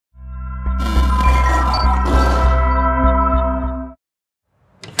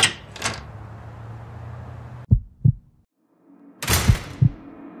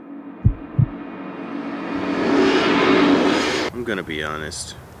gonna be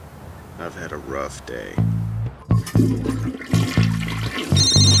honest. I've had a rough day.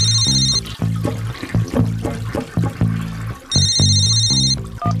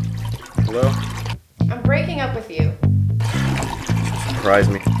 Hello? I'm breaking up with you. Surprise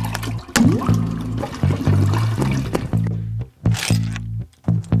me.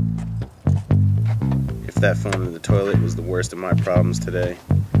 If that phone in the toilet was the worst of my problems today,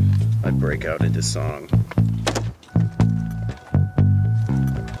 I'd break out into song.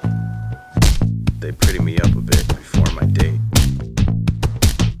 They pretty me up a bit before my date.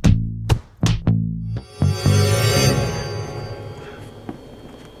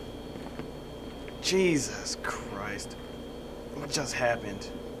 Jesus Christ. What just happened?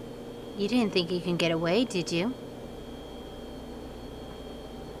 You didn't think you can get away, did you?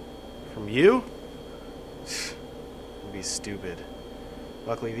 From you? You'd be stupid.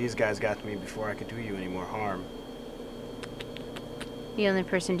 Luckily these guys got to me before I could do you any more harm. The only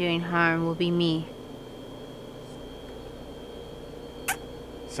person doing harm will be me.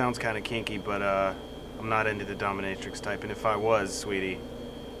 Sounds kind of kinky, but I'm not into the dominatrix type, and if I was, sweetie,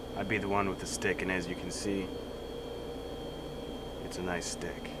 I'd be the one with the stick, and as you can see, it's a nice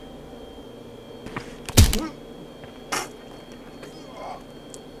stick.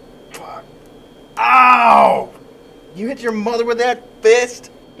 Ow! You hit your mother with that fist?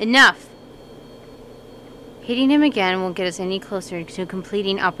 Enough! Hitting him again won't get us any closer to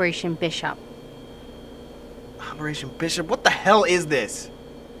completing Operation Bishop. Operation Bishop? What the hell is this?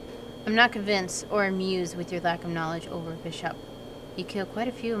 I'm not convinced or amused with your lack of knowledge over Bishop. You killed quite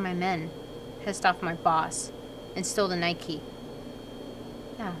a few of my men, pissed off my boss, and stole the night key.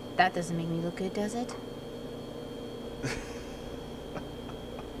 Now, that doesn't make me look good, does it?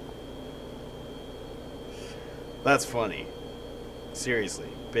 That's funny. Seriously,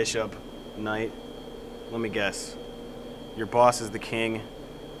 Bishop, Knight, let me guess. Your boss is the king,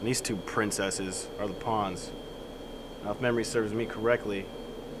 and these two princesses are the pawns. Now, if memory serves me correctly,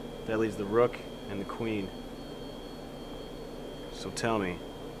 that leaves the rook and the queen. So tell me,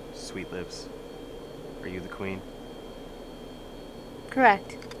 sweet lips, are you the queen?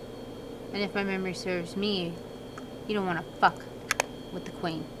 Correct. And if my memory serves me, you don't want to fuck with the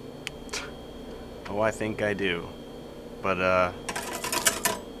queen. Oh, I think I do. But, now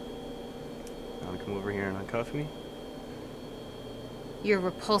come over here and uncuff me? You're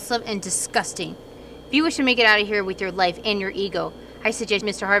repulsive and disgusting. If you wish to make it out of here with your life and your ego, I suggest,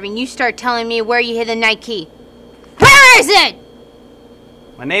 Mr. Harvin, you start telling me where you hid the night key. Where is it?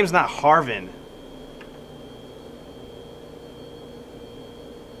 My name's not Harvin.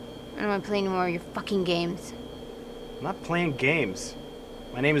 I don't want to play any more of your fucking games. I'm not playing games.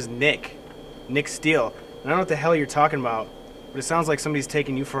 My name is Nick. Nick Steele. I don't know what the hell you're talking about, but it sounds like somebody's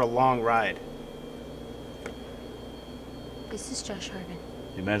taking you for a long ride. This is Josh Harvin.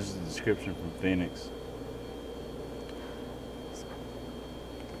 He matches the description from Phoenix.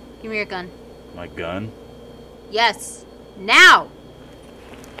 Give me your gun. My gun? Yes. Now!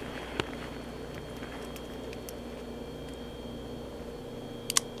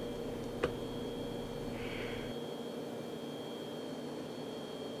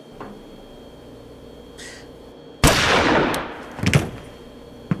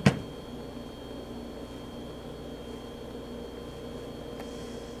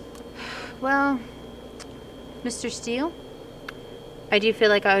 Well, Mr. Steele, I do feel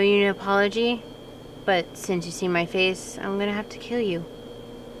like I owe you an apology, but since you see my face, I'm gonna have to kill you.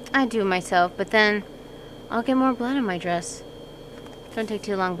 I'd do it myself, but then I'll get more blood on my dress. Don't take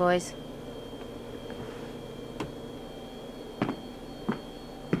too long, boys.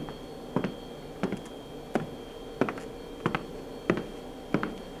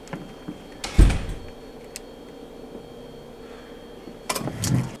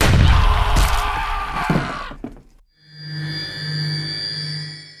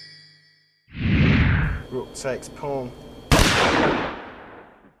 Sex poem.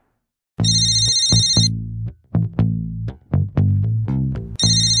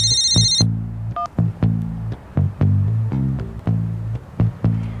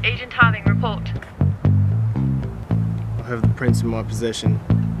 Agent Harving, report. I'll have the prince in my possession.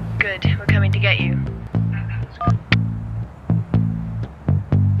 Good, we're coming to get you.